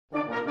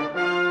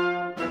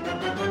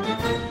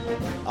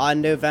On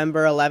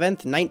November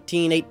 11th,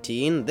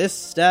 1918,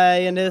 this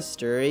day in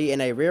history, in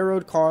a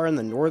railroad car in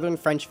the northern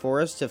French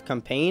forests of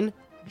Compiègne,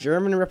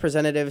 German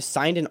representatives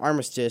signed an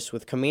armistice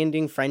with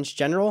commanding French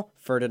General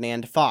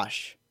Ferdinand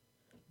Foch.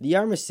 The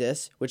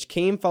armistice, which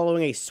came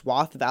following a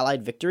swath of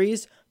Allied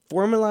victories,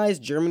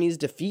 formalized Germany's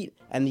defeat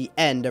and the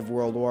end of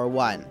World War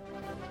I.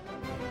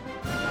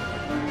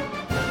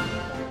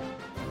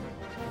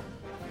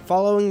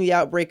 Following the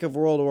outbreak of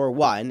World War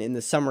I in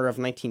the summer of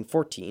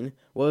 1914,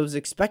 what was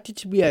expected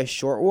to be a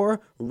short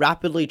war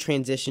rapidly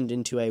transitioned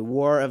into a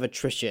war of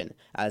attrition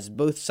as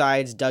both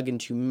sides dug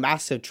into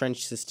massive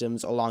trench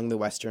systems along the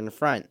Western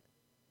Front.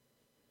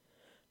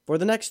 For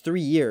the next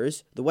 3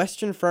 years, the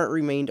Western Front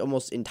remained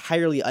almost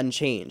entirely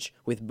unchanged,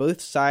 with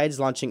both sides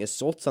launching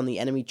assaults on the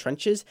enemy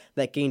trenches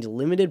that gained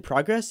limited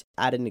progress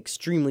at an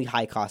extremely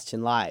high cost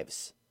in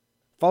lives.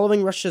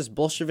 Following Russia's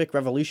Bolshevik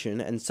Revolution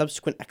and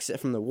subsequent exit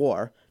from the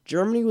war,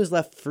 Germany was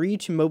left free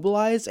to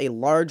mobilize a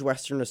large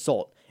Western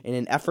assault in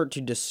an effort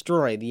to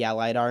destroy the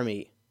Allied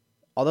army.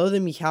 Although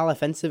the Michel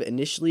offensive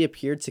initially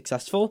appeared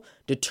successful,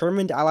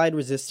 determined Allied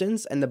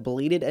resistance and the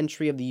belated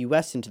entry of the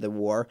US into the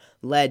war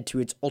led to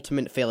its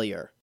ultimate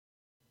failure.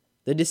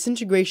 The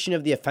disintegration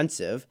of the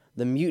offensive,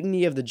 the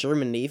mutiny of the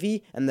German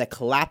Navy, and the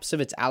collapse of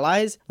its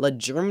allies led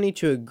Germany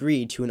to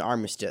agree to an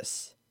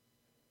armistice.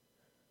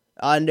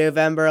 On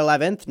November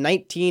 11th,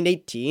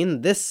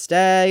 1918, this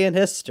day in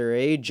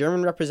history,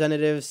 German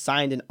representatives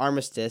signed an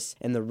armistice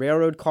in the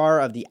railroad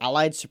car of the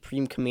Allied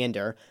Supreme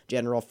Commander,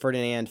 General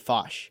Ferdinand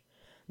Foch.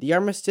 The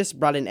armistice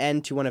brought an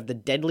end to one of the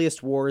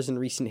deadliest wars in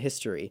recent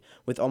history,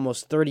 with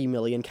almost 30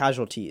 million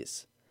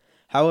casualties.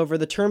 However,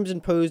 the terms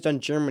imposed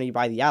on Germany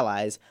by the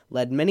Allies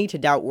led many to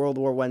doubt World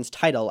War I's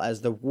title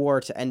as the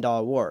war to end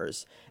all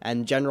wars,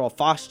 and General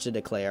Foch to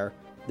declare,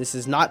 "This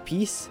is not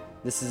peace,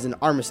 this is an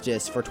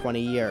armistice for 20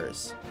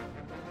 years.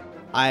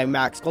 I'm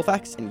Max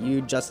Colfax, and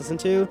you just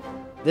listened to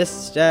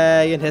This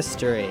Day in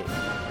History.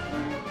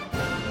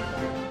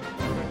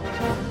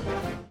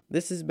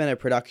 This has been a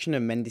production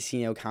of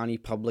Mendocino County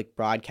Public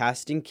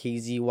Broadcasting,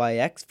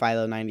 KZYX,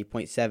 Philo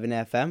 90.7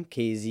 FM,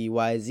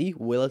 KZYZ,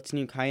 Willits,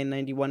 Ukiah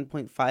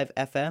 91.5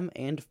 FM,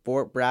 and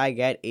Fort Bragg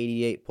at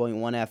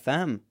 88.1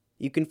 FM.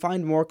 You can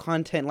find more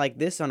content like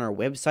this on our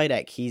website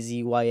at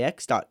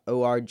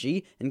kzyx.org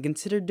and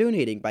consider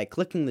donating by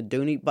clicking the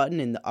donate button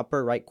in the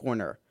upper right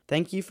corner.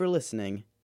 Thank you for listening.